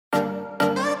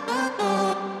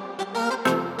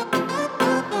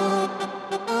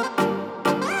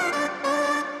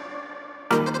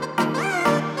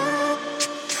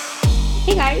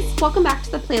Welcome back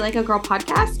to the Play Like a Girl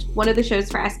podcast, one of the shows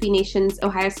for SB Nation's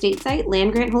Ohio State site,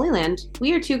 Land Grant Holy Land.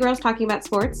 We are two girls talking about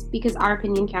sports because our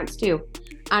opinion counts too.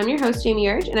 I'm your host, Jamie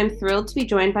Urge, and I'm thrilled to be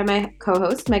joined by my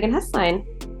co-host, Megan Hessline.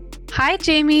 Hi,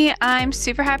 Jamie. I'm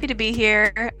super happy to be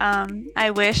here. I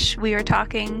wish we were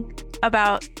talking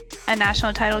about a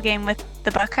national title game with the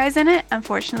Buckeyes in it.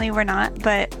 Unfortunately, we're not,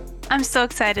 but I'm so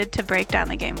excited to break down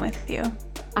the game with you.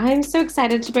 I'm so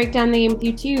excited to break down the game with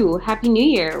you too. Happy New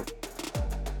Year.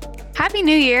 Happy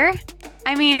New Year.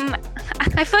 I mean,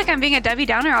 I feel like I'm being a Debbie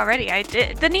Downer already.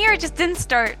 The New Year just didn't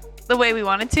start the way we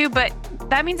wanted to, but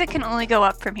that means it can only go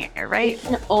up from here, right? It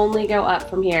can only go up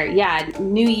from here. Yeah,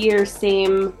 New Year,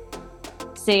 same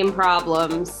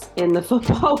problems in the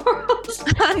football world.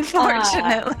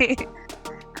 Unfortunately.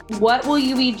 What will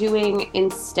you be doing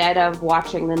instead of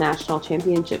watching the national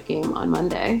championship game on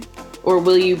Monday? Or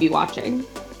will you be watching?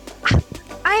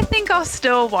 I think I'll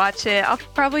still watch it. I'll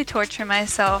probably torture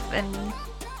myself and,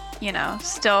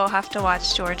 still have to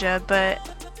watch Georgia, but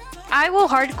I will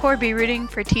hardcore be rooting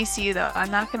for TCU though. I'm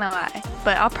not gonna lie,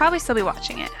 but I'll probably still be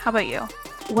watching it. How about you?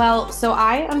 Well, so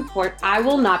I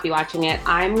will not be watching it.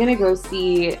 I'm gonna go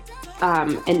see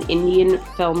an Indian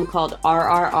film called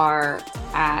RRR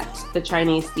at the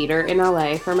Chinese Theater in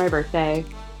LA for my birthday.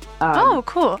 Oh,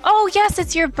 cool. Oh, yes,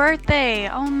 it's your birthday.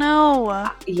 Oh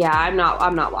no. Yeah, I'm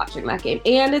not watching that game.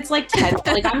 And it's like 10,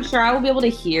 like I'm sure I will be able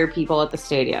to hear people at the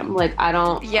stadium. Like I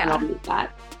don't need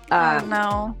that. Oh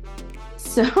no.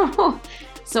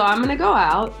 So I'm gonna go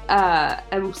out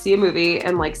and see a movie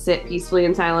and like sit peacefully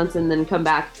in silence and then come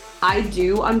back. I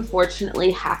do unfortunately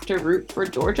have to root for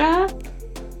Georgia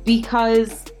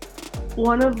because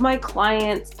one of my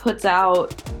clients puts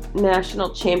out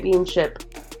national championship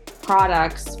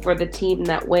products for the team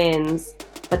that wins,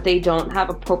 but they don't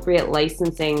have appropriate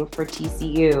licensing for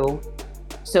TCU.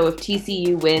 So if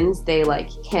TCU wins, they like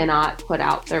cannot put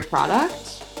out their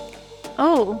product.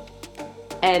 Oh.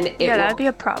 And it that'd be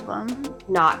a problem.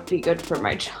 Not be good for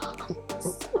my job.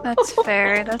 That's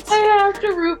fair. I have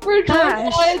to root for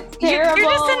Georgia. It's terrible.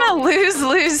 You're just in a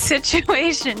lose-lose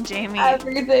situation, Jamie.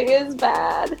 Everything is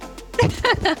bad.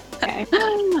 Okay.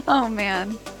 Oh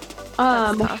man.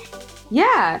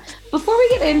 Yeah. Before we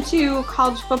get into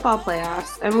college football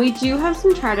playoffs, and we do have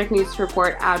some tragic news to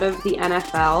report out of the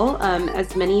NFL.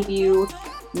 As many of you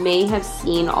may have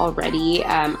seen already,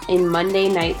 in Monday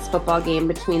night's football game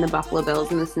between the Buffalo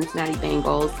Bills and the Cincinnati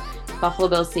Bengals, Buffalo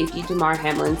Bills safety Damar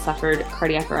Hamlin suffered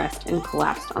cardiac arrest and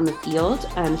collapsed on the field.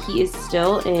 He is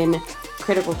still in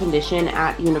critical condition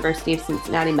at the University of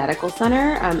Cincinnati Medical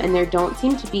Center, and there don't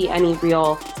seem to be any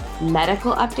real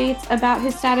medical updates about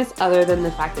his status other than the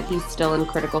fact that he's still in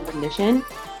critical condition.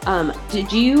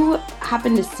 Did you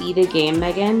happen to see the game,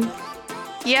 Megan?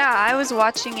 Yeah, I was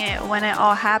watching it when it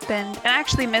all happened and I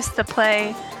actually missed the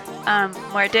play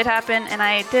where it did happen, and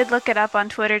I did look it up on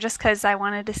Twitter just because I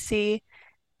wanted to see.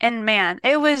 And man,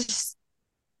 it was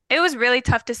really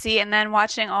tough to see. And then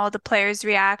watching all the players'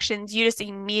 reactions, you just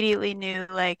immediately knew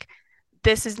like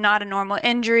this is not a normal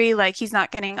injury. Like he's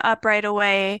not getting up right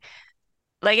away.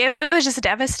 Like it was just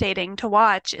devastating to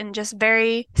watch and just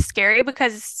very scary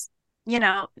because,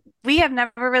 we have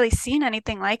never really seen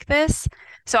anything like this.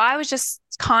 So I was just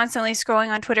constantly scrolling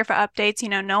on Twitter for updates.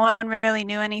 No one really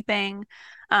knew anything.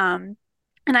 And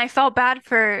I felt bad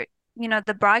for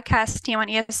the broadcast team on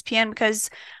ESPN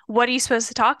because what are you supposed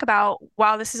to talk about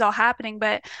while this is all happening?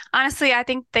 But honestly, I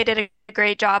think they did a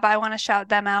great job. I want to shout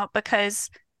them out because,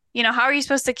 how are you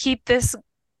supposed to keep this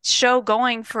show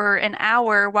going for an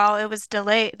hour while it was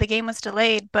delayed? The game was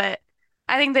delayed, but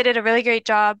I think they did a really great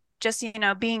job just,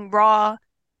 being raw,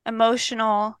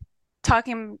 emotional,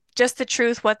 talking just the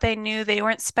truth, what they knew. They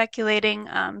weren't speculating.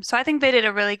 So I think they did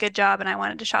a really good job and I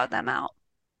wanted to shout them out.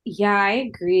 Yeah, I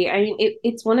agree. I mean,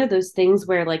 it's one of those things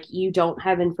where like you don't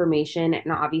have information,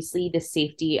 and obviously the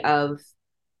safety of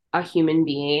a human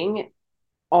being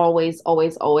always,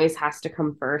 always, always has to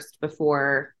come first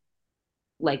before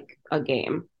like a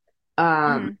game.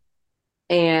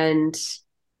 And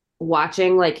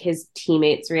watching like his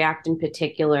teammates react in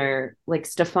particular, like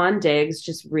Stefon Diggs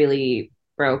just really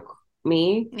broke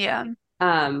me. Yeah.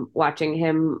 Watching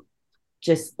him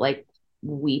just like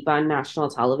weep on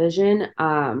national television.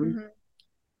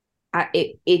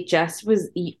 It just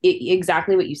was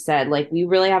exactly what you said. Like we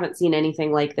really haven't seen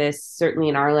anything like this, certainly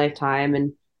in our lifetime,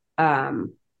 and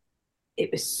it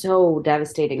was so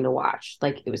devastating to watch.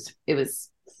 Like it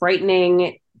was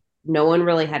frightening. No one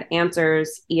really had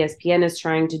answers. ESPN is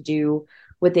trying to do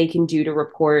what they can do to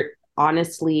report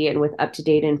honestly and with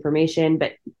up-to-date information,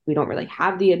 but we don't really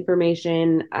have the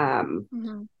information.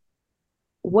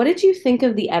 What did you think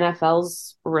of the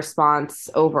NFL's response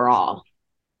overall?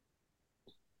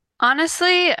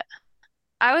 Honestly,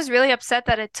 I was really upset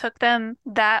that it took them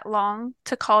that long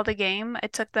to call the game.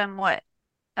 It took them, what,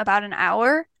 about an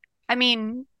hour? I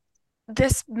mean,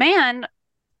 this man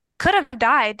could have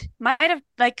died, might have,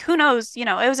 like, who knows? It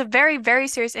was a very, very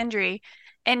serious injury.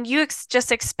 And you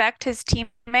just expect his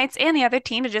teammates and the other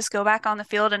team to just go back on the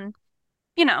field and,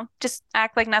 just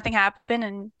act like nothing happened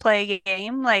and play a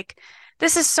game. Like,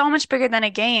 this is so much bigger than a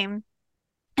game.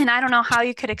 And I don't know how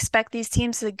you could expect these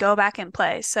teams to go back and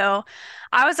play. So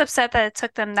I was upset that it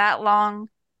took them that long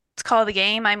to call the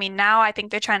game. I mean, now I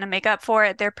think they're trying to make up for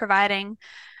it. They're providing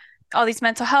all these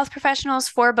mental health professionals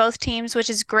for both teams, which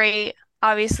is great.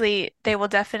 Obviously, they will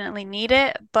definitely need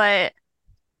it, but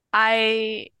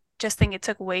I just think it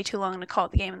took way too long to call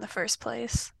the game in the first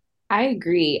place. I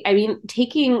agree. I mean,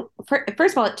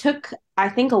 first of all, it took, I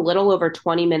think, a little over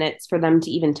 20 minutes for them to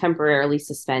even temporarily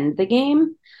suspend the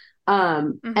game.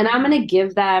 And I'm Hmm. going to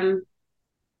give them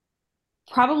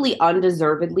probably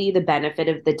undeservedly the benefit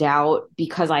of the doubt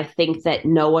because I think that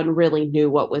no one really knew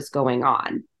what was going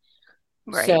on.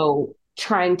 Right. So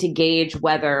trying to gauge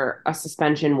whether a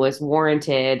suspension was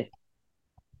warranted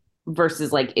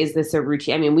versus like, is this a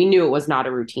routine? I mean, we knew it was not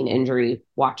a routine injury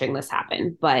watching this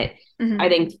happen, but I Hmm.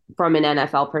 think from an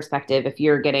NFL perspective, if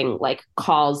you're getting like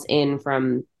calls in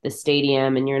from the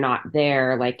stadium and you're not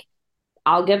there, like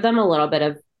I'll give them a little bit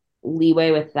of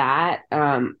leeway with that.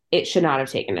 It should not have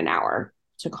taken an hour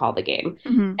to call the game.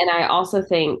 Hmm. And I also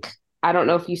think, I don't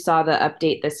know if you saw the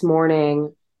update this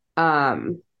morning,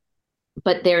 um,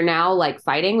 but they're now like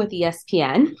fighting with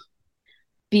ESPN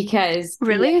because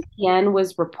Really? ESPN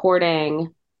was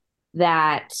reporting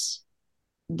that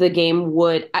the game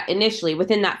would initially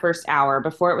within that first hour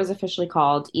before it was officially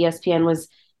called, ESPN was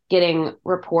getting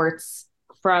reports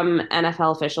from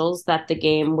NFL officials that the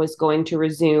game was going to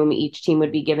resume. Each team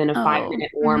would be given a 5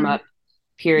 minute Oh, warm hmm. up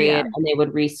period Yeah. and they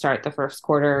would restart the first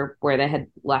quarter where they had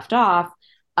left off.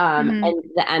 Hmm. And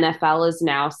the NFL is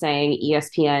now saying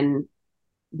ESPN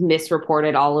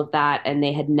misreported all of that and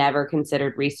they had never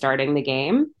considered restarting the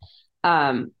game.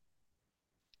 Um,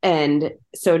 and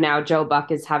so now Joe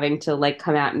Buck is having to like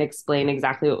come out and explain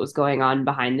exactly what was going on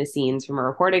behind the scenes from a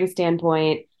reporting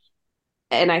standpoint.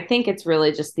 And I think it's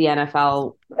really just the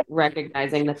NFL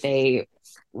recognizing that they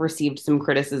received some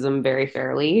criticism very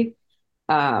fairly,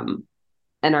 um,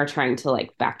 and are trying to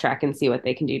like backtrack and see what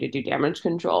they can do to do damage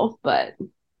control. But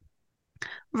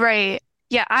Right.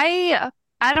 Yeah, I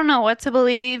don't know what to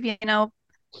believe.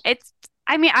 It's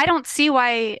I mean, I don't see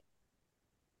why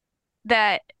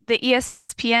that the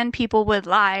ESPN people would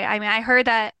lie. I mean, I heard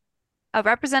that a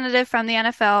representative from the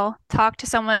NFL talked to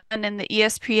someone in the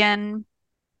ESPN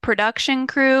production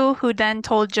crew who then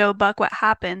told Joe Buck what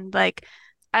happened. Like,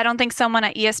 I don't think someone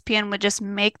at ESPN would just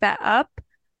make that up.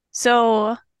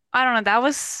 So, I don't know, that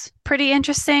was pretty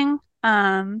interesting.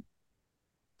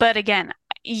 But again,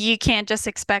 you can't just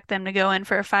expect them to go in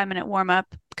for a 5 minute warm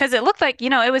up because it looked like,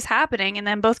 it was happening. And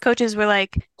then both coaches were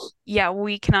like, yeah,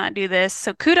 we cannot do this.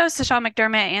 So kudos to Sean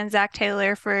McDermott and Zach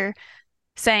Taylor for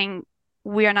saying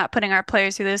we are not putting our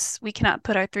players through this. We cannot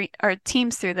put our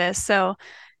teams through this. So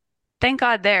thank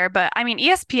God there. But I mean,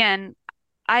 ESPN,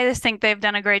 I just think they've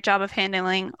done a great job of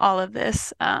handling all of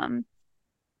this.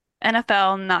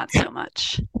 NFL, not so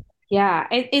much. yeah,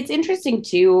 it's interesting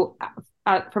too,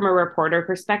 from a reporter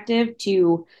perspective,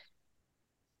 to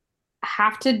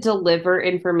have to deliver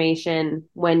information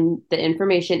when the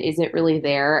information isn't really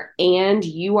there and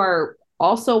you are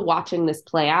also watching this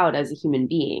play out as a human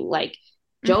being. Like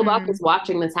Joe Buck Hmm. is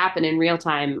watching this happen in real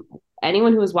time.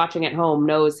 Anyone who is watching at home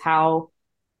knows how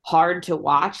hard to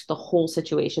watch the whole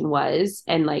situation was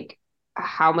and like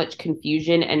how much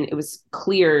confusion, and it was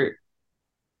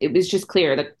just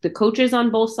clear the coaches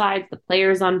on both sides, the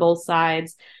players on both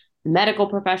sides, medical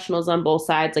professionals on both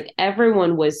sides, like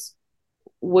everyone was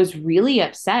really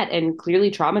upset and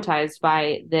clearly traumatized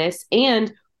by this.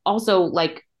 And also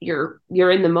like you're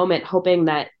in the moment hoping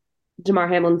that Damar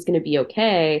Hamlin's going to be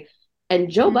okay. And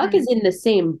Joe Buck Hmm. is in the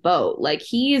same boat. Like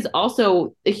he's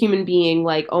also a human being,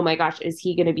 like, oh my gosh, is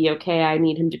he going to be okay? I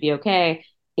need him to be okay.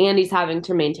 And he's having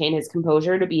to maintain his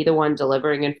composure to be the one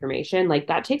delivering information. Like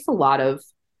that takes a lot of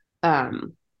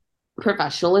um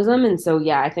professionalism. And so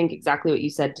yeah, I think exactly what you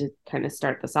said to kind of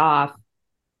start this off,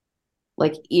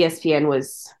 like ESPN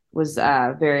was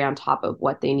very on top of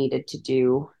what they needed to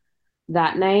do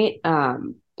that night.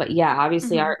 But yeah,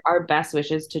 obviously Hmm. our best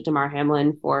wishes to Damar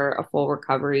Hamlin for a full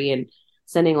recovery and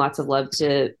sending lots of love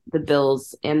to the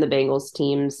Bills and the Bengals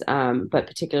teams, but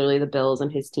particularly the Bills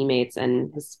and his teammates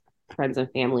and his friends and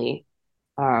family.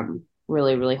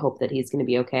 Really, really hope that he's going to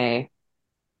be okay.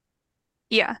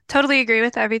 Yeah, totally agree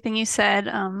with everything you said.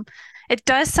 It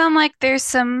does sound like there's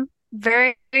some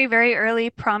very, very early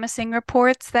promising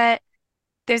reports that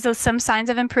there's some signs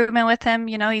of improvement with him.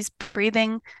 He's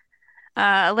breathing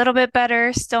a little bit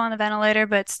better, still on the ventilator,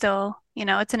 but still,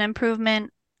 it's an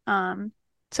improvement. Um,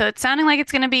 so it's sounding like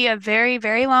it's going to be a very,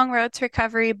 very long road to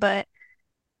recovery, but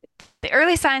the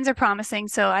early signs are promising.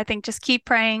 So I think just keep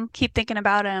praying, keep thinking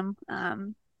about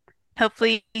him.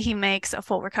 Hopefully he makes a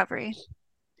full recovery.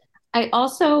 I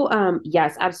also,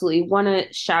 yes, absolutely want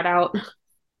to shout out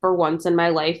for once in my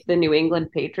life the New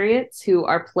England Patriots who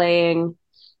are playing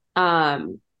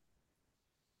um,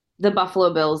 the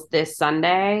Buffalo Bills this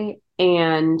Sunday,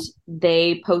 and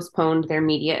they postponed their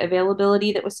media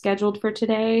availability that was scheduled for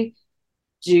today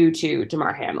due to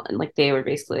Damar Hamlin. Like they were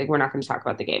basically like, we're not going to talk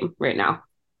about the game right now.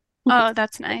 Oh,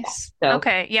 that's nice. So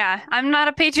Okay, yeah. I'm not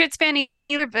a Patriots fan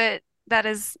either, but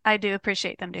I do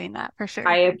appreciate them doing that for sure.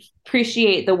 I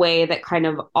appreciate the way that kind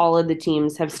of all of the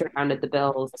teams have surrounded the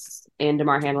Bills and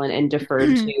Damar Hamlin and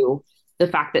deferred to the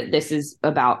fact that this is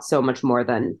about so much more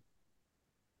than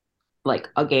like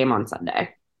a game on Sunday.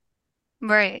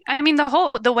 Right. I mean,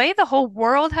 the way the whole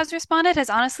world has responded has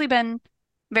honestly been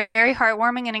very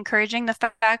heartwarming and encouraging.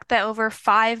 The fact that over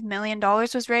 $5 million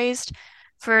was raised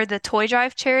for the toy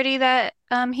drive charity that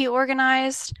he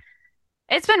organized.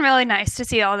 It's been really nice to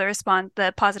see all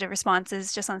the positive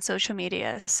responses just on social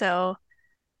media. So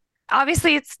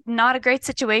obviously it's not a great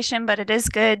situation, but it is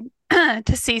good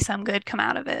to see some good come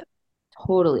out of it.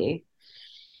 Totally.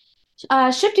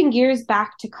 Shifting gears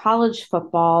back to college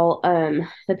football,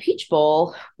 the Peach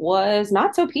Bowl was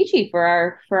not so peachy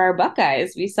for our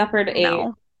Buckeyes. We suffered a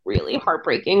No. really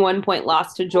heartbreaking 1 point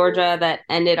loss to Georgia that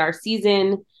ended our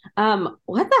season.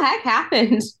 What the heck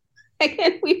happened?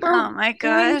 Again, we were Oh my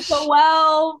doing so gosh.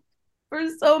 well for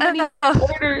so many Oh,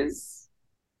 quarters.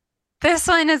 this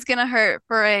one is gonna hurt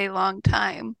for a long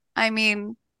time. I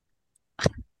mean,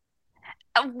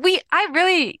 I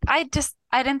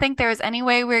didn't think there was any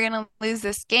way we were gonna lose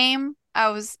this game.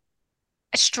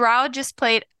 Stroud just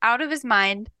played out of his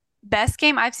mind. Best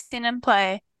game I've seen him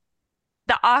play.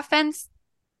 The offense,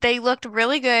 they looked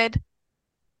really good.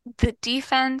 The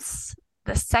defense,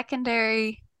 the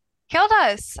secondary killed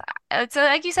us. So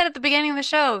like you said at the beginning of the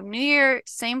show, New Year,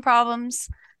 same problems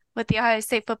with the Ohio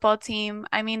State football team.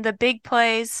 I mean, the big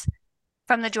plays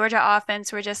from the Georgia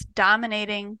offense were just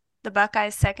dominating the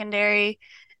Buckeyes secondary.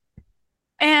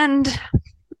 And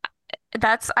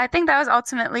I think that was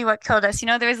ultimately what killed us.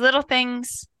 There's little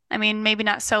things, I mean, maybe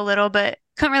not so little, but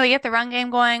couldn't really get the run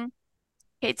game going.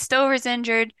 Kate Stover's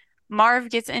injured. Marv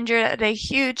gets injured at a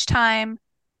huge time.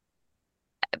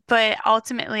 But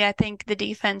ultimately, I think the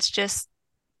defense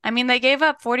I mean, they gave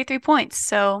up 43 points.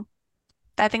 So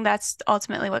I think that's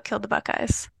ultimately what killed the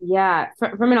Buckeyes. Yeah,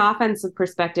 from an offensive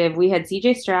perspective, we had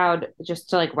CJ Stroud, just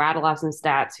to like rattle off some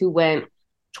stats, who went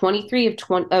 23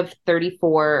 of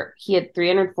 34. He had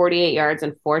 348 yards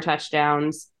and four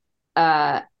touchdowns.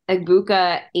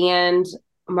 Egbuka and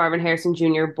Marvin Harrison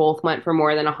Jr. both went for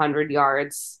more than 100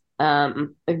 yards.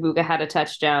 Egbuka had a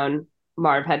touchdown.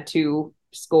 Marv had two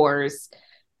scores.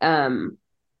 Um,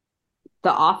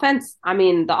 the offense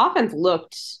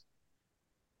looked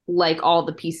like all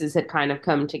the pieces had kind of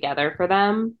come together for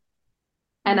them.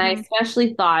 And I Hmm.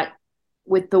 especially thought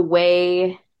with the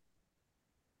way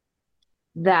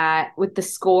that with the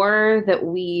score that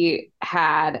we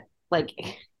had, like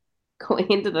going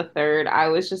into the third, I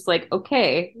was just like,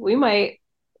 okay, we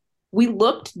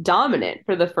looked dominant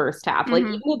for the first half. Like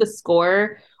even Hmm. though the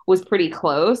score was pretty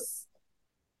close,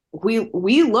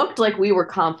 we looked like we were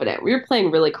confident. We were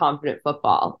playing really confident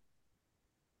football.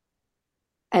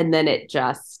 And then it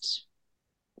just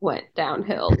went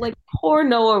downhill. Like poor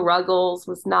Noah Ruggles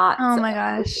was not Oh set my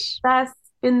up for gosh. success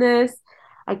in this.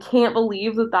 I can't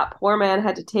believe that that poor man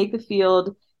had to take the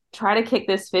field, try to kick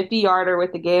this 50-yarder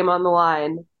with the game on the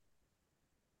line.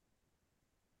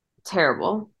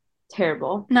 Terrible.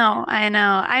 Terrible. No, I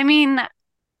know. I mean,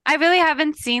 I really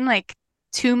haven't seen like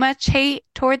too much hate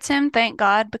towards him, thank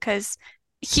God, because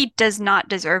he does not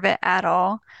deserve it at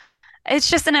all. It's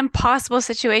just an impossible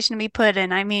situation to be put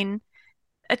in. I mean,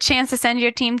 a chance to send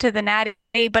your team to the Natty,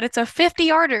 but it's a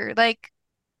 50-yarder. Like,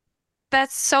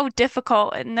 that's so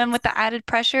difficult. And then with the added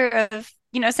pressure of,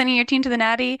 sending your team to the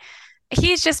Natty,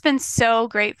 he's just been so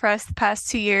great for us the past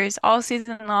 2 years, all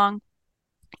season long.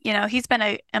 He's been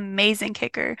an amazing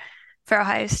kicker for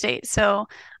Ohio State. So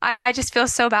I just feel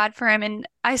so bad for him. And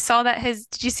I saw that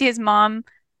did you see his mom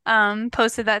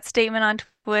posted that statement on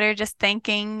Twitter just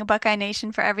thanking Buckeye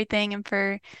Nation for everything and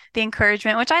for the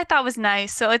encouragement, which I thought was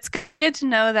nice. So it's good to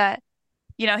know that,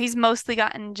 he's mostly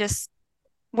gotten just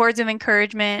words of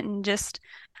encouragement and just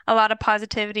a lot of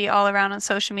positivity all around on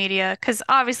social media. Because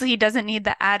obviously he doesn't need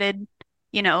the added,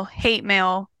 hate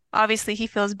mail obviously he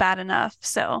feels bad enough.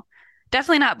 So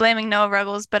definitely not blaming Noah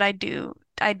Ruggles, but I do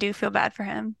feel bad for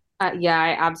him. Yeah,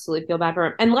 I absolutely feel bad for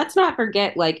him. And let's not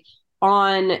forget, like,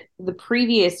 on the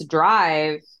previous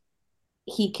drive,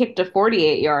 he kicked a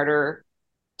 48 yarder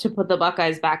to put the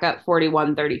Buckeyes back up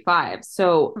 41-35.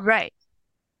 So Right.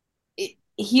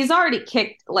 he's already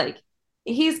kicked, like,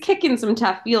 he's kicking some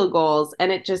tough field goals.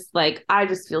 And it just, like, I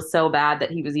just feel so bad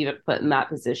that he was even put in that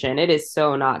position. It is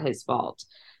so not his fault.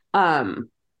 Um,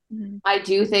 Mhm. I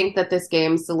do think that this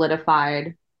game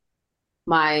solidified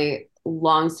my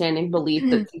longstanding belief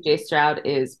that CJ Stroud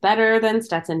is better than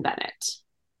Stetson Bennett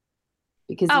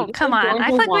because Oh, even come though on. I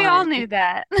Georgia feel like we all won, knew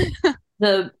that.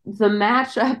 the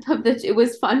matchup of the it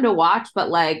was fun to watch, but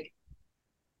like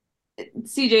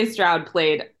CJ Stroud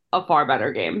played a far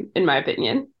better game in my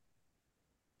opinion.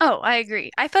 Oh, I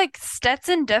agree. I feel like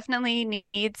Stetson definitely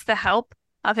needs the help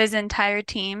of his entire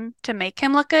team to make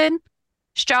him look good.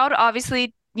 Stroud,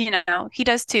 obviously, he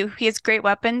does too. He has great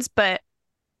weapons, but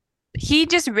he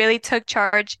just really took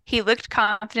charge. He looked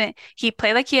confident. He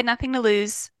played like he had nothing to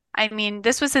lose. I mean,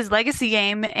 this was his legacy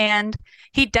game, and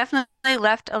he definitely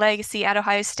left a legacy at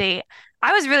Ohio State.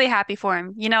 I was really happy for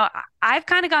him. I've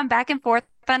kind of gone back and forth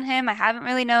on him. I haven't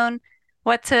really known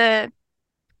what to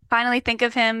finally think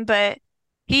of him, but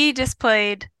he just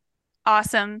played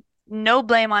awesome. No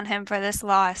blame on him for this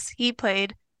loss. He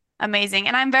played amazing,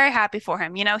 and I'm very happy for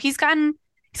him. He's gotten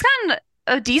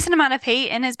a decent amount of hate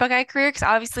in his Buckeye career because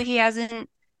obviously he hasn't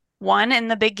won in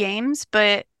the big games,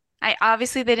 but I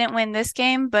obviously they didn't win this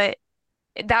game, but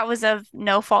that was of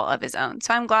no fault of his own.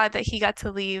 So I'm glad that he got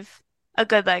to leave a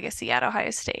good legacy at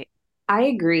Ohio State. I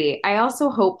agree. I also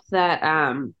hope that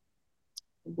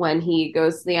when he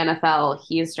goes to the NFL,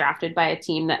 he is drafted by a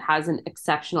team that has an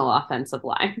exceptional offensive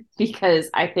line because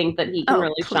I think that he can Oh,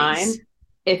 really shine please.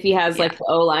 if he has Yeah. like the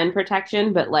O line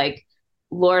protection. But like,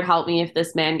 Lord help me if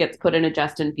this man gets put in a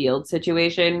Justin Fields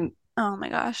situation. Oh my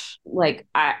gosh. Like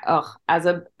as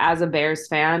a Bears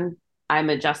fan, I'm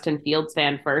a Justin Fields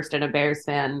fan first and a Bears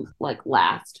fan like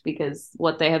last because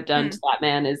what they have done to Mm. that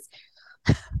man is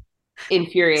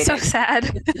So infuriating.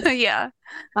 sad. Yeah,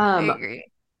 I Um, agree.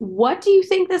 what do you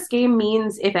think this game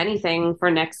means, if anything,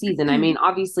 for next season? I mean,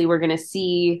 obviously, we're going to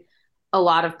see a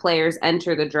lot of players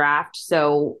enter the draft,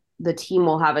 so the team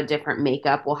will have a different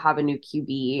makeup. We'll have a new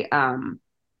QB.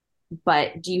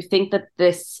 But do you think that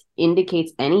this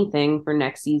indicates anything for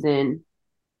next season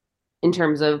in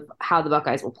terms of how the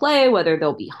Buckeyes will play, whether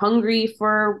they'll be hungry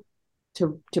for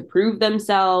to prove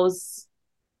themselves?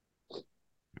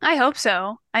 I hope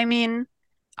so. I mean,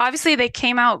 obviously they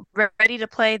came out ready to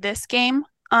play this game,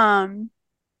 um,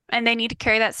 and they need to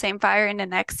carry that same fire into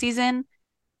next season.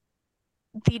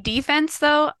 The defense,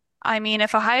 though, I mean,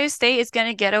 if Ohio State is going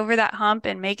to get over that hump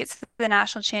and make it to the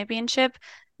national championship,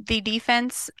 the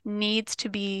defense needs to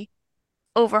be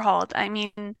overhauled. I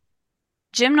mean,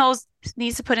 Jim Knowles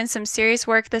needs to put in some serious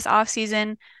work this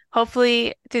offseason,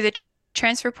 hopefully through the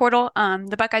transfer portal.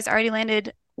 The Buckeyes already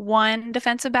landed one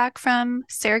defensive back from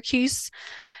Syracuse.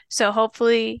 So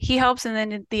hopefully he helps, and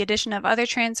then the addition of other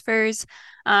transfers,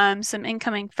 some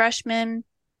incoming freshmen.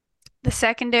 The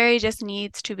secondary just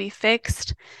needs to be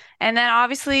fixed. And then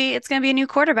obviously it's going to be a new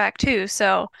quarterback too.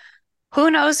 So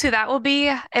who knows who that will be?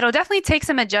 It'll definitely take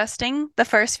some adjusting the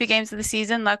first few games of the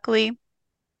season. Luckily,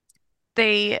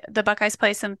 the Buckeyes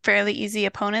play some fairly easy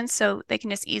opponents, so they can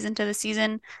just ease into the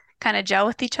season, kind of gel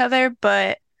with each other.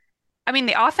 But I mean,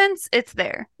 the offense, it's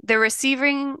there. The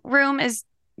receiving room is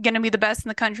going to be the best in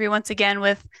the country once again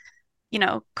with,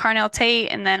 Carnell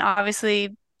Tate, and then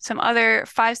obviously some other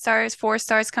 5 stars, 4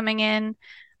 stars coming in.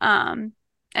 Um,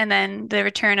 and then the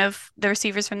return of the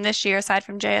receivers from this year, aside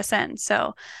from JSN.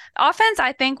 So offense,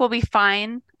 I think, will be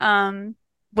fine.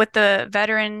 With the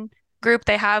veteran group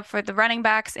they have for the running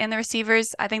backs and the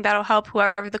receivers, I think that'll help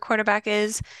whoever the quarterback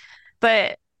is.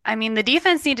 But I mean, the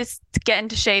defense needs to get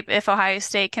into shape if Ohio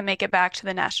State can make it back to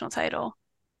the national title.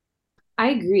 I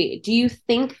agree. Do you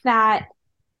think that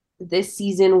this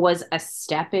season was a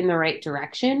step in the right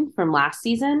direction from last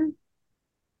season?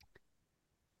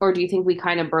 Or do you think we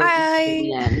kind of broke in I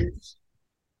the end?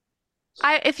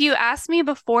 if you asked me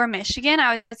before Michigan,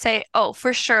 I would say, oh,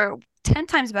 for sure, 10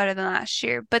 times better than last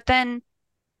year. But then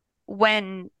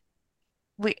when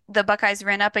the Buckeyes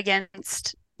ran up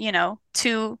against,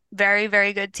 two very,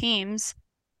 very good teams,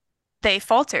 they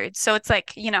faltered. So it's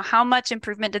like, how much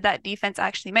improvement did that defense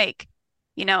actually make?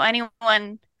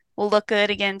 Anyone will look good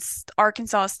against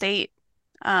Arkansas State,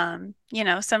 some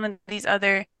of these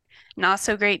other not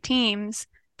so great teams.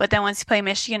 But then once you play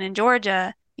Michigan and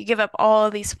Georgia, you give up all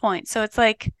of these points. So it's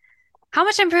like, how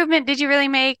much improvement did you really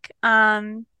make?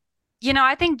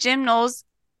 I think Jim Knowles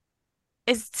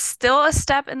is still a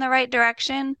step in the right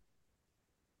direction.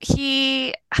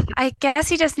 He, I guess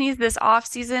he just needs this off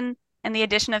season and the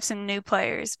addition of some new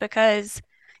players because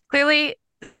clearly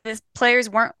the players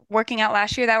weren't working out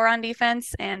last year that were on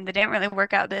defense and they didn't really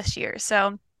work out this year.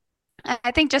 So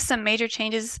I think just some major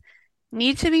changes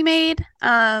need to be made.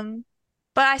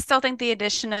 But I still think the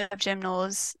addition of Jim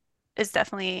Knowles is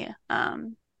definitely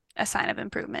a sign of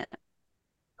improvement.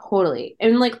 Totally.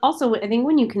 And like also I think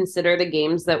when you consider the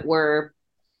games that were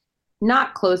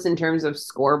not close in terms of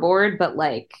scoreboard, but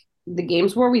like the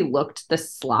games where we looked the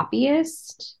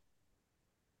sloppiest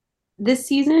this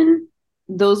season,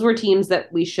 those were teams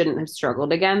that we shouldn't have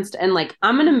struggled against. And like,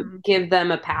 I'm going to Mhm. give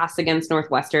them a pass against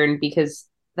Northwestern because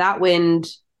that wind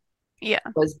Yeah.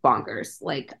 was bonkers.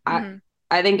 Like, Hmm.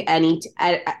 I think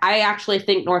I actually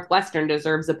think Northwestern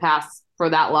deserves a pass for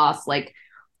that loss. Like,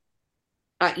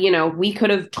 we could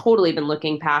have totally been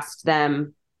looking past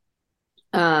them.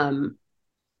 Um,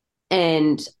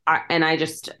 and I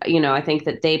just, I think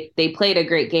that they played a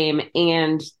great game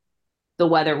and the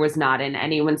weather was not in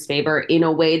anyone's favor in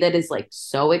a way that is like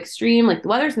so extreme. Like the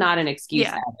weather's not an excuse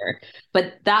Yeah. either,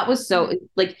 but that was so Mhm.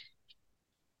 like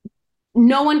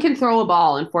no one can throw a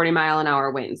ball in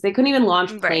 40-mile-an-hour winds. They couldn't even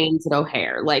launch Right. planes at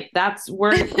O'Hare. Like that's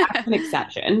an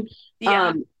exception.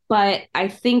 Yeah. But I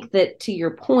think that to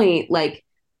your point, like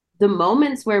the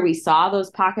moments where we saw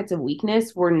those pockets of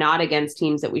weakness were not against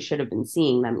teams that we should have been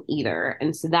seeing them either.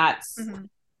 And so that's Hmm.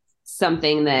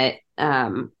 something that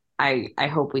I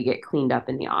hope we get cleaned up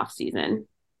in the off season.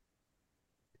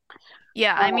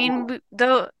 Yeah. I Uh, mean,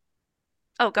 though,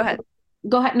 oh, go ahead.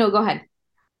 Go ahead. No, go ahead.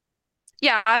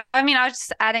 Yeah. I mean, I was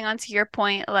just adding on to your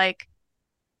point, like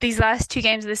these last two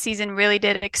games of the season really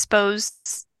did expose,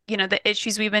 the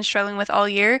issues we've been struggling with all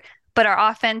year, but our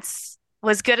offense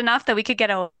was good enough that we could get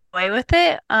away with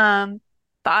it. But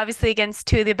obviously against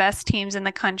two of the best teams in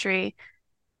the country,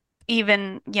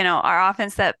 even, our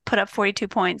offense that put up 42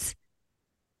 points,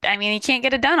 I mean, you can't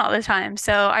get it done all the time.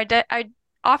 So our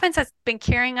offense has been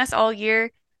carrying us all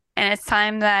year, and it's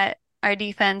time that our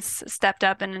defense stepped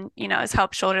up and, has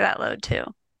helped shoulder that load too.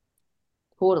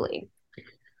 Totally.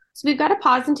 So we've got to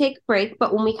pause and take a break,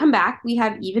 but when we come back, we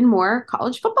have even more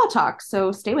college football talk.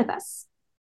 So stay with us.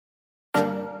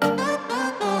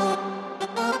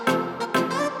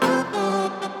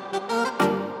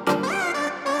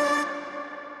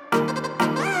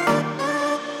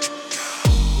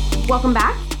 Welcome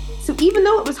back. So even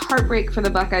though it was heartbreak for the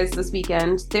Buckeyes this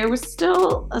weekend, there was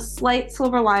still a slight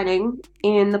silver lining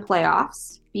in the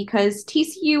playoffs because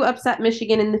TCU upset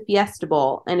Michigan in the Fiesta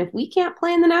Bowl. And if we can't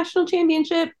play in the national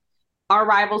championship, our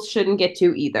rivals shouldn't get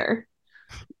to either.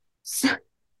 So,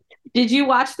 did you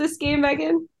watch this game,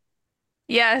 Megan?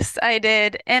 Yes, I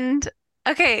did. And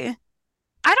okay,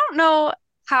 I don't know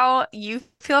how you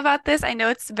feel about this. I know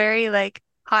it's very like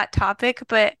hot topic,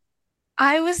 but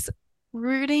I was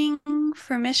rooting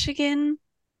for Michigan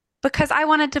because I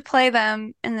wanted to play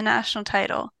them in the national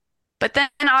title. But then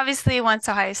obviously once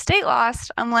Ohio State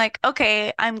lost, I'm like,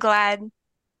 okay, I'm glad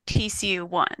TCU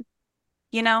won,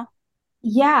 you know?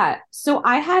 Yeah. So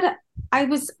I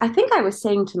think I was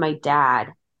saying to my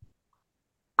dad,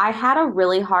 I had a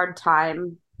really hard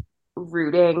time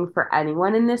rooting for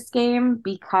anyone in this game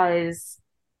because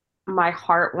my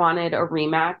heart wanted a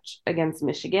rematch against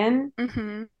Michigan.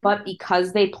 Hmm. But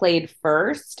because they played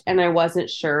first and I wasn't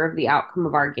sure of the outcome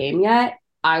of our game yet,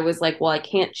 I was like, well, I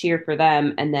can't cheer for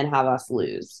them and then have us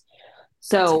lose.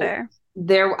 That's So fair.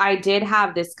 I did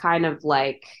have this kind of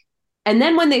like, and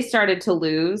then when they started to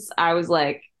lose, I was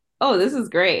like, oh, this is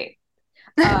great.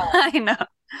 Uh, I know.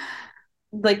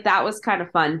 like that was kind of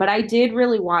fun, but I did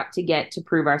really want to get to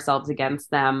prove ourselves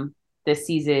against them this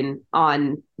season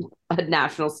on a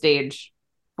national stage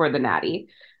for the Natty.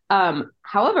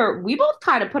 However, we both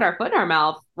kind of put our foot in our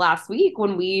mouth last week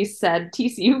when we said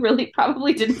TCU really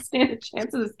probably didn't stand a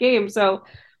chance in this game. So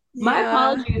my Yeah.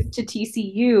 apologies to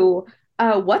TCU.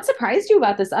 What surprised you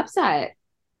about this upset?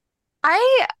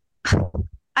 I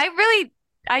I really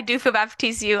I do feel bad for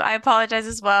TCU. I apologize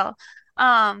as well.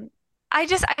 Um, I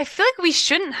feel like we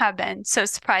shouldn't have been so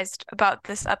surprised about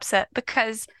this upset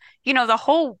because, the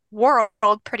whole world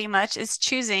pretty much is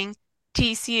choosing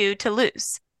TCU to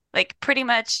lose. Like pretty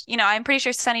much, I'm pretty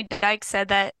sure Sonny Dyke said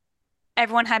that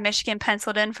everyone had Michigan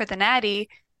penciled in for the Natty.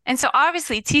 And so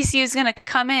obviously TCU is going to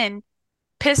come in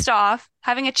pissed off,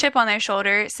 having a chip on their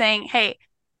shoulder, saying, "Hey,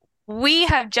 we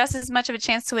have just as much of a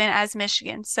chance to win as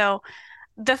Michigan." So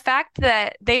the fact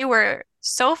that they were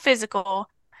so physical,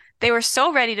 they were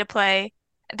so ready to play,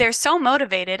 they're so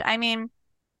motivated. I mean,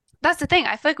 that's the thing.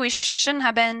 I feel like we shouldn't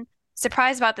have been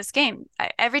surprised about this game.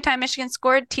 Every time Michigan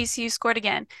scored, TCU scored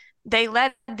again. They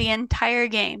led the entire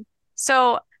game.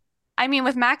 So, I mean,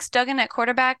 with Max Duggan at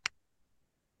quarterback,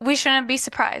 we shouldn't be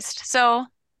surprised. So,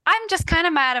 I'm just kind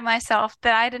of mad at myself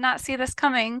that I did not see this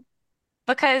coming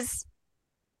because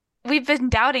we've been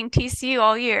doubting TCU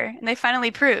all year and they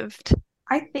finally proved.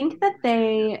 I think that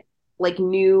they like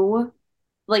knew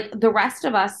like the rest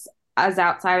of us as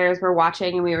outsiders were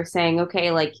watching and we were saying,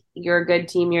 okay, like you're a good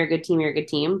team, you're a good team, you're a good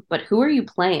team, but who are you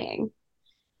playing?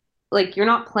 Like you're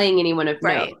not playing anyone of Right.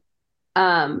 note.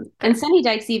 And Sonny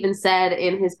Dykes even said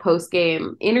in his post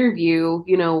game interview,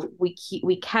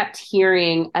 we kept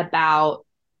hearing about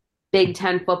Big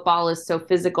Ten football is so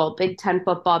physical, Big Ten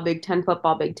football, Big Ten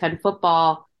football, Big Ten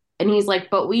football. And he's like,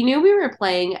 but we knew we were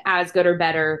playing as good or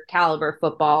better caliber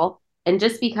football. And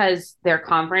just because their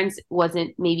conference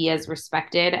wasn't maybe as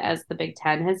respected as the Big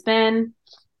Ten has been,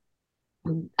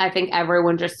 I think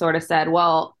everyone just sort of said,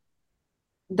 well,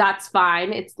 that's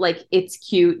fine. It's like, it's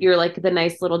cute. You're like the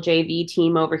nice little JV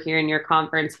team over here in your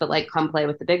conference, but like come play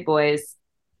with the big boys.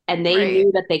 And they Right.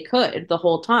 knew that they could the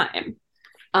whole time.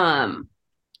 Um,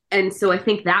 and so I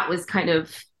think that was kind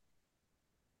of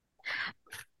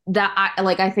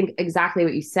I think exactly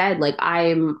what you said. Like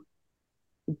I'm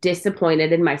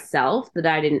disappointed in myself that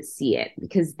I didn't see it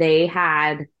because they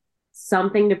had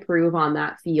something to prove on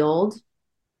that field.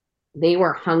 They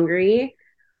were hungry.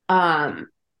 Um,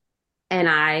 and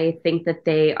I think that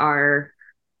they are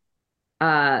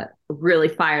really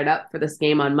fired up for this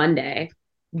game on Monday.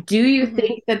 Do you hmm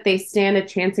think that they stand a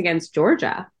chance against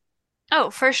Georgia? Oh,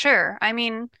 for sure. I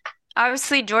mean,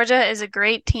 obviously Georgia is a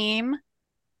great team,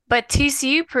 but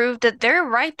TCU proved that they're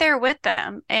right there with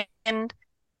them. And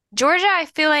Georgia, I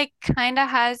feel like, kind of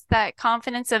has that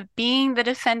confidence of being the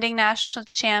defending national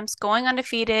champs, going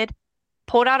undefeated,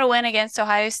 pulled out a win against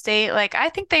Ohio State. Like, I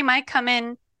think they might come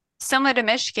in similar to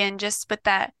Michigan, just with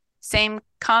that same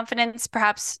confidence,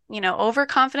 perhaps,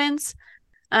 overconfidence.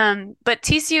 But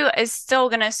TCU is still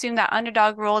going to assume that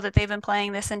underdog role that they've been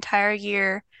playing this entire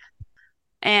year.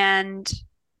 And,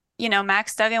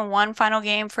 Max Duggan won final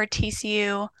game for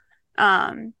TCU.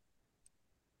 Um,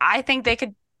 I think they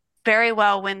could very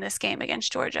well win this game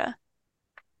against Georgia.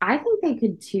 I think they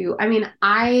could too. I mean,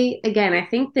 I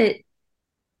think that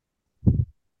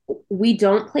we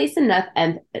don't place enough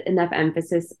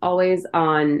emphasis always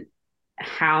on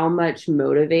how much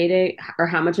motivating or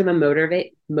how much of a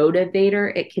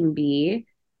motivator it can be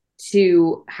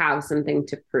to have something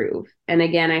to prove. And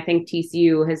again, I think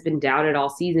TCU has been doubted all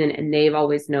season and they've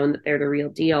always known that they're the real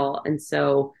deal. And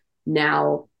so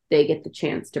now they get the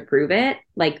chance to prove it.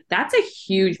 Like that's a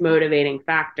huge motivating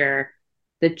factor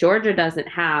that Georgia doesn't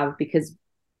have because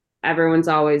everyone's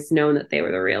always known that they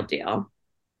were the real deal.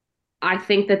 I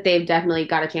think that they've definitely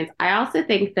got a chance. I also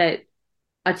think that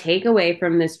a takeaway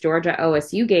from this Georgia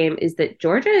OSU game is that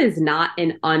Georgia is not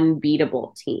an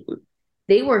unbeatable team.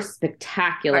 They were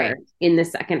spectacular Right. in the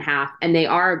second half, and they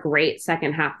are a great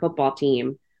second half football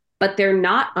team, but they're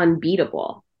not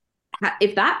unbeatable.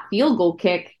 If that field goal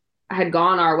kick had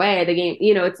gone our way, the game,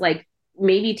 it's like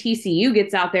maybe TCU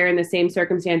gets out there in the same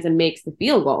circumstance and makes the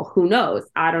field goal. Who knows?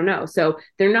 I don't know. So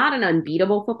they're not an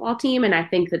unbeatable football team. And I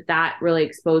think that that really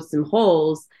exposed some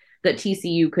holes that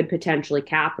TCU could potentially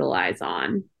capitalize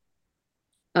on.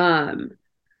 Um,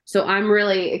 so I'm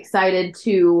really excited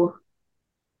to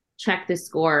check the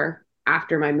score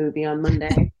after my movie on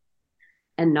Monday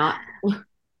and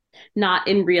not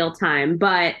in real time,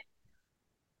 but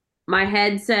my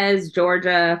head says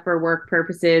Georgia for work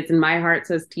purposes and my heart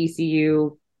says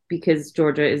TCU because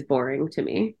Georgia is boring to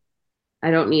me.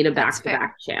 I don't need a That's fair.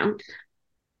 back-to-back champ.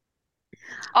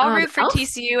 I'll root for Else,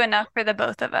 TCU enough for the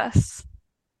both of us.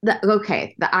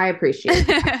 okay, I appreciate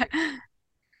that.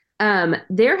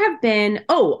 There have been,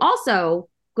 also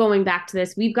going back to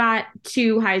this, we've got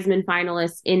two Heisman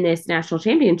finalists in this national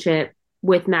championship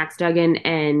with Max Duggan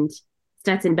and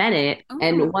Stetson Bennett.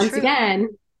 And Oh, once true. again,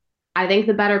 I think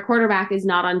the better quarterback is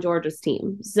not on Georgia's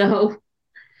team. So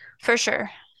For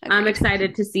sure. I'm Agreed.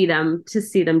 excited to see them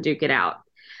duke it out.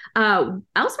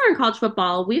 Elsewhere in college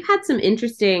football, we've had some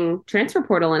interesting transfer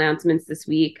portal announcements this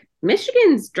week.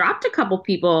 Michigan's dropped a couple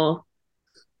people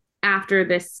after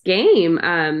this game.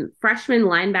 Freshman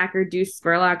linebacker Deuce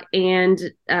Spurlock and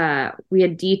we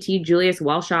had DT Julius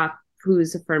Welshoff,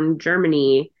 who's from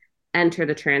Germany, enter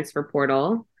the transfer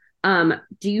portal.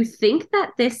 Do you think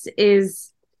that this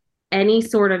is any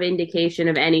sort of indication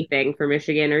of anything for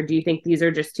Michigan, or do you think these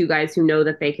are just two guys who know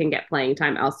that they can get playing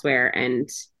time elsewhere and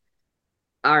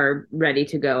are ready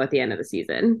to go at the end of the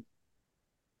season?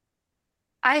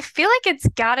 I feel like it's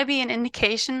got to be an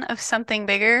indication of something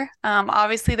bigger.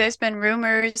 Obviously, there's been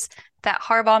rumors that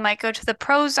Harbaugh might go to the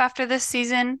pros after this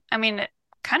season. I mean, it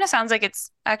kind of sounds like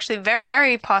it's actually very,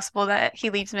 very possible that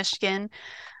he leaves Michigan.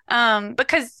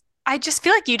 Because I just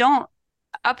feel like you don't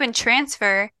up and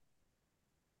transfer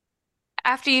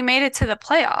after you made it to the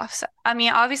playoffs. I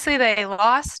mean, obviously they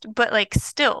lost, but like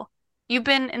still, you've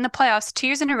been in the playoffs 2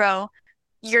 years in a row.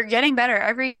 You're getting better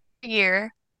every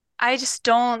year. I just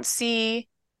don't see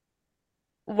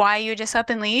why you just up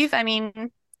and leave. I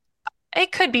mean,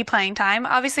 it could be playing time.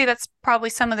 Obviously, that's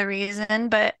probably some of the reason,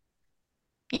 but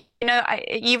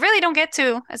you really don't get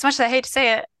to, as much as I hate to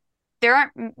say it, there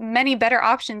aren't many better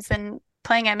options than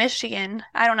playing at Michigan.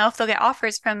 I don't know if they'll get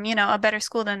offers from, a better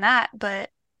school than that, but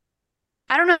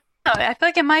I don't know. I feel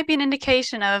like it might be an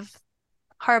indication of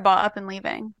Harbaugh up and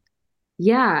leaving.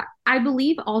 Yeah, I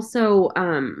believe also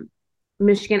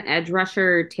Michigan edge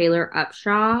rusher Taylor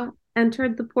Upshaw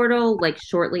entered the portal like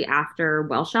shortly after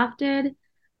Welshoff did.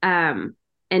 And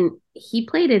he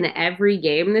played in every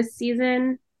game this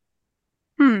season.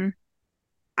 Hmm.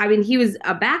 I mean, he was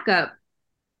a backup.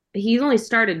 He's only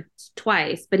started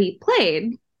twice, but he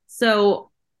played.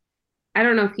 So I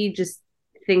don't know if he just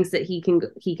thinks that he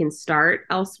can start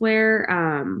elsewhere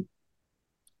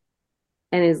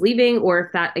and is leaving, or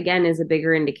if that again is a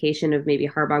bigger indication of maybe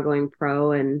Harbaugh going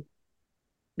pro. And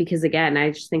because again,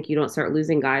 I just think you don't start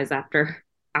losing guys after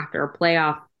a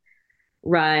playoff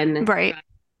run Right.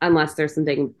 unless there's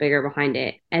something bigger behind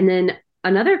it. And then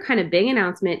another kind of big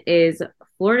announcement is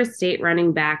Florida State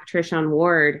running back Trishawn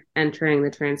Ward entering the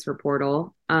transfer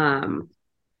portal.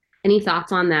 Any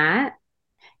thoughts on that?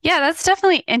 Yeah, that's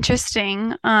definitely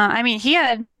interesting. I mean, he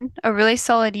had a really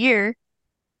solid year,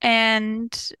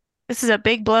 and this is a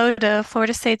big blow to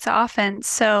Florida State's offense.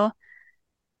 So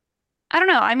I don't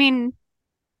know. I mean,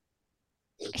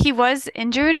 he was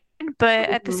injured, but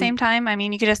at the Mhm. same time, I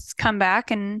mean, you could just come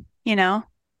back and,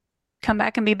 come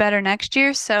back and be better next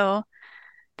year. So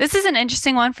this is an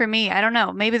interesting one for me. I don't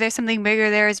know. Maybe there's something bigger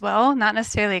there as well. Not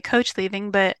necessarily a coach leaving,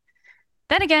 but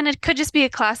then again, it could just be a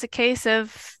classic case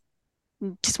of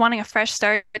just wanting a fresh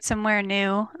start somewhere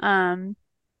new. Who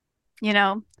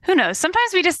knows?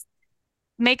 Sometimes we just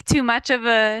make too much of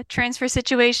a transfer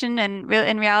situation, and real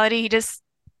in reality, he just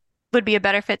would be a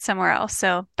better fit somewhere else.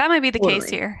 So that might be the case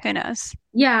Totally. here. Who knows?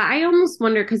 Yeah, I almost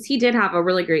wonder because he did have a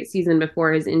really great season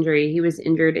before his injury. He was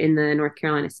injured in the North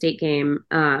Carolina State game.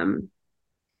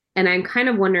 And I'm kind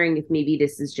of wondering if maybe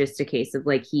this is just a case of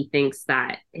like he thinks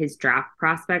that his draft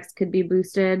prospects could be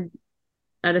boosted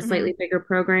at a Hmm. slightly bigger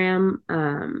program.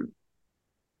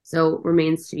 So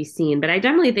remains to be seen. But I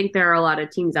definitely think there are a lot of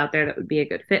teams out there that would be a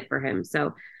good fit for him.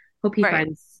 So Right.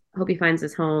 hope he finds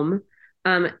his home.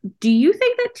 Um, do you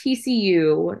think that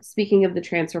TCU, speaking of the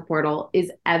transfer portal,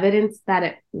 is evidence that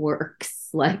it works?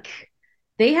 Like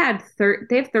they have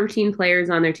 13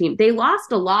 players on their team. They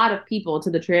lost a lot of people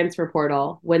to the transfer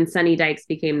portal when Sonny Dykes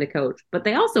became the coach, but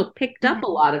they also picked up a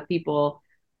Hmm. lot of people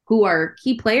who are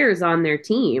key players on their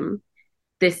team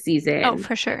this Oh, season.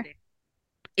 for sure.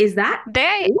 Is that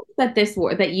They, proof that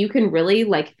that you can really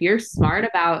like if you're smart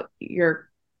about your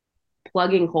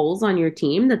plugging holes on your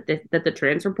team that the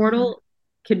transfer Mhm. portal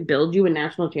can build you a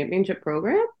national championship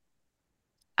program?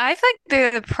 I feel like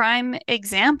they're the prime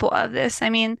example of this. I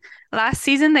mean, last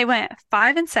season they went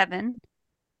 5-7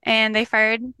 and they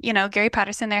fired, Gary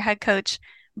Patterson, their head coach,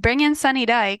 bring in Sonny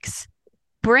Dykes,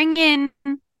 bring in,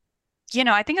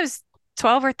 I think it was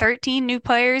 12 or 13 new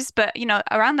players, but,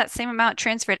 around that same amount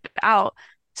transferred out.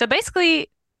 So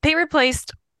basically, they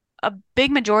replaced a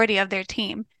big majority of their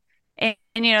team. And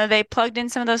they plugged in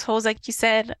some of those holes, like you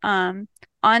said, on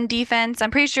defense.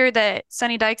 I'm pretty sure that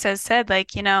Sonny Dykes has said, like,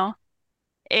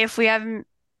 if we haven't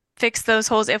fixed those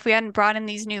holes, if we hadn't brought in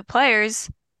these new players,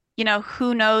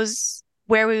 who knows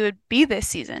where we would be this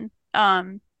season.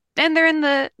 And they're in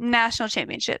the national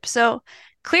championship. So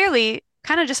clearly,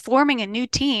 kind of just forming a new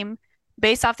team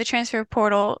based off the transfer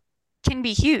portal can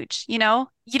be huge. You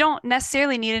don't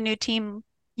necessarily need a new team,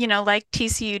 like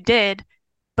TCU did,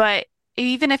 but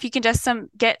even if you can just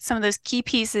get some of those key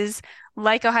pieces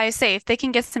like Ohio State, if they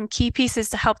can get some key pieces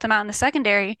to help them out in the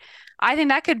secondary, I think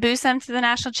that could boost them to the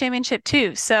national championship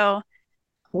too. So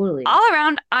Totally. all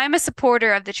around, I'm a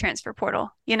supporter of the transfer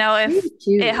portal. Me If it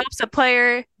too. helps a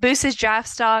player boost his draft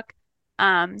stock,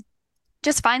 um,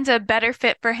 just finds a better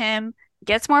fit for him,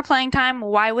 gets more playing time,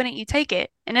 why wouldn't you take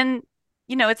it? And then,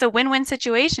 it's a win-win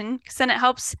situation because then it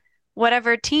helps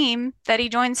whatever team that he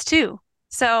joins too.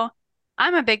 So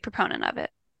I'm a big proponent of it.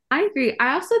 I agree.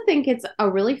 I also think it's a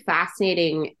really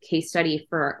fascinating case study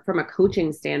for from a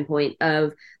coaching standpoint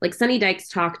of like Sonny Dykes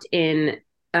talked in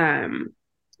um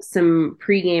some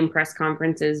pregame press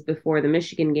conferences before the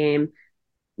Michigan game.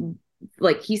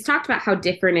 Like he's talked about how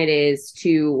different it is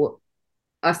to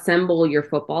assemble your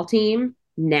football team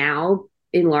now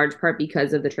in large part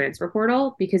because of the transfer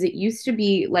portal, because it used to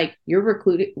be like your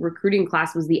recruiting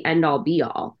class was the end all be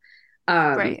all.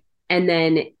 Um, Right. and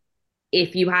then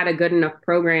if you had a good enough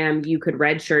program, you could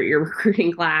redshirt your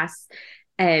recruiting class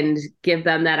and give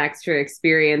them that extra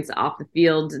experience off the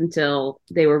field until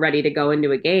they were ready to go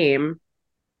into a game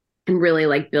and really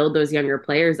like build those younger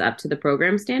players up to the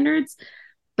program standards.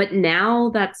 But now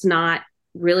that's not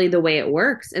really the way it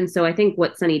works. And so I think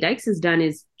what Sonny Dykes has done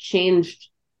is changed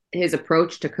his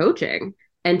approach to coaching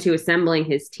and to assembling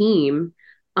his team.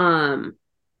 Um,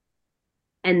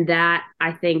 and that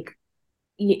I think,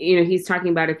 he's talking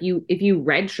about if you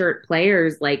redshirt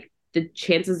players, like the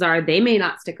chances are they may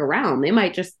not stick around. They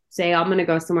might just say, I'm going to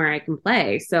go somewhere I can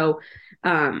play. So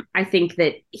I think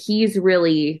that he's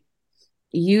really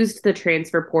used the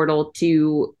transfer portal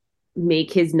to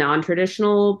make his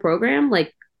non-traditional program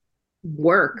like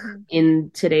work Mm-hmm.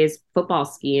 in today's football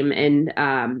scheme. And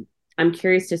I'm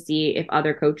curious to see if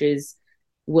other coaches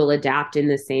will adapt in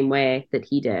the same way that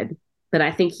he did. But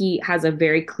I think he has a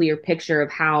very clear picture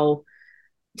of how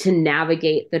to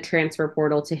navigate the transfer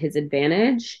portal to his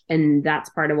advantage. And that's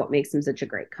part of what makes him such a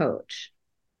great coach.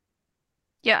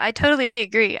 Yeah, I totally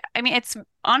agree. I mean, it's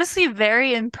honestly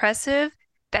very impressive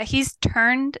that he's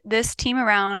turned this team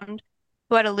around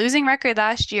who had a losing record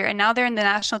last year and now they're in the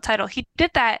national title. He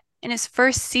did that in his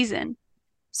first season.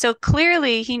 So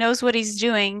clearly he knows what he's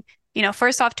doing,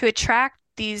 first off to attract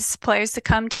these players to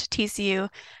come to TCU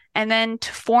and then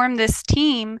to form this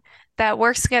team that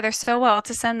works together so well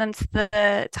to send them to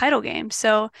the title game.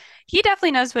 So he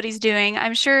definitely knows what he's doing.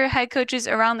 I'm sure head coaches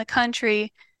around the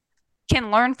country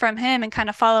can learn from him and kind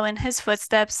of follow in his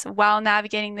footsteps while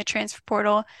navigating the transfer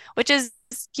portal, which is,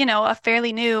 a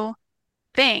fairly new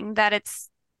thing that it's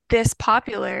this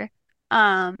popular.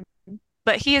 Um,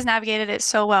 but he has navigated it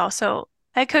so well. So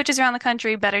head coaches around the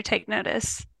country better take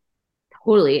notice.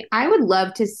 Totally. I would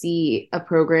love to see a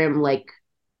program like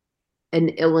an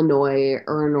Illinois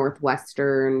or a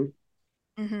Northwestern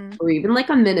Hmm. or even like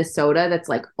a Minnesota that's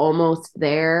like almost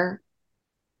there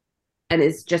and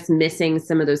is just missing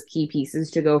some of those key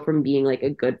pieces to go from being like a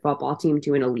good football team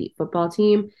to an elite football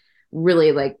team.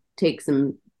 Really like take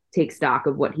stock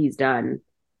of what he's done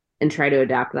and try to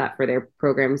adapt that for their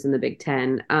programs in the Big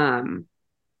Ten. And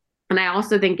I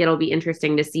also think it'll be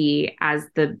interesting to see as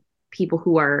the people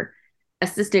who are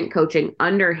assistant coaching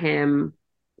under him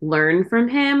learn from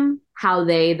him, how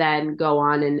they then go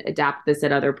on and adapt this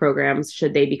at other programs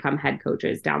should they become head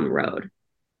coaches down the road.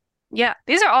 Yeah,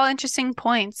 these are all interesting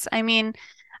points. I mean,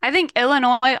 I think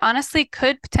Illinois honestly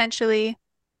could potentially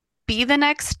be the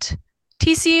next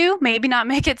TCU, maybe not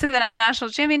make it to the national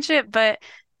championship, but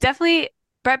definitely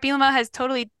Brett Bielema has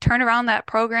totally turned around that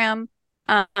program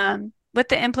with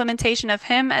the implementation of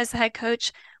him as the head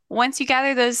coach. Once you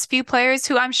gather those few players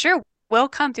who I'm sure will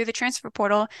come through the transfer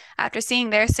portal after seeing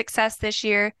their success this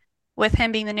year with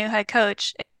him being the new head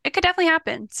coach, it could definitely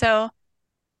happen. So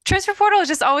transfer portal is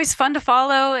just always fun to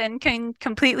follow and can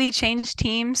completely change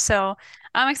teams. So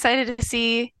I'm excited to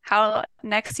see how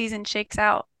next season shakes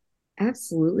out.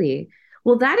 Absolutely.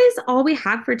 Well, that is all we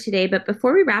have for today. But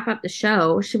before we wrap up the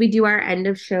show, should we do our end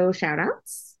of show shout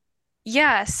outs?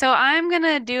 Yeah, so I'm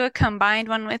gonna do a combined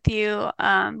one with you.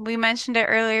 We mentioned it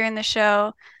earlier in the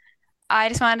show. I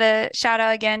just wanted to shout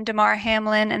out again Damar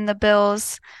Hamlin and the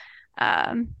Bills.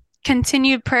 Um,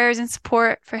 Continued prayers and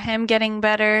support for him getting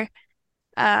better.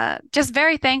 Just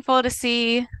very thankful to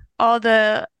see all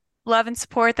the love and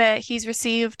support that he's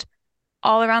received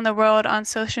all around the world on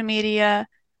social media.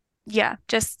 Yeah,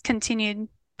 just continued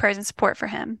prayers and support for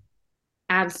him.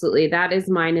 Absolutely. That is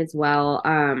mine as well.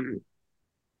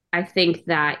 I think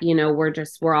that,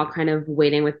 we're all kind of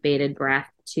waiting with bated breath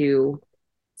to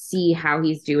see how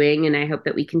he's doing. And I hope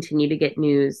that we continue to get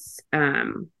news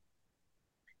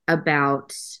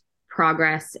about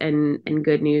progress and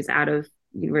good news out of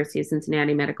University of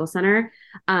Cincinnati Medical Center.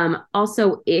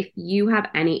 Also, if you have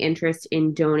any interest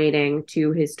in donating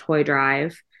to his toy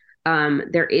drive,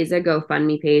 there is a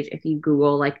GoFundMe page. If you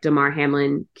Google like Damar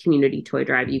Hamlin Community Toy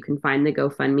Drive, you can find the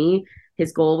GoFundMe.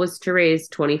 His goal was to raise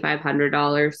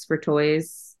 $2,500 for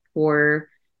toys for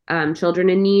children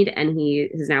in need, and he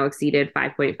has now exceeded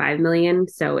 5.5 million.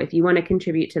 So if you want to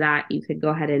contribute to that, you could go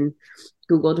ahead and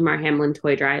Google Damar Hamlin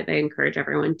Toy Drive. I encourage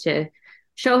everyone to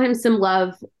show him some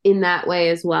love in that way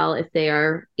as well if they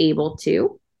are able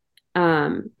to.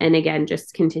 And again,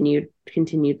 just continued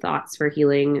thoughts for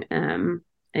healing,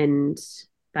 and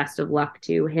best of luck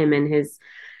to him and his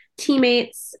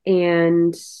teammates,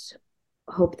 and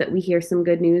hope that we hear some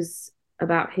good news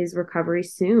about his recovery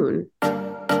soon.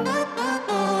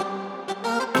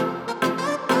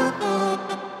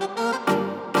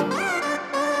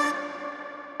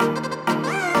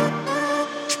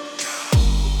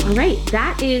 All right,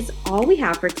 that is all we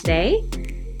have for today.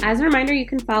 As a reminder, you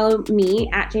can follow me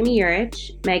at Jamie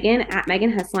Urich, Megan at Megan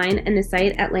Hessline, and the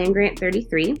site at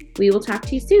LandGrant33. We will talk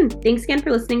to you soon. Thanks again for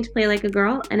listening to Play Like a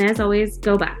Girl, and as always,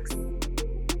 go Bucks.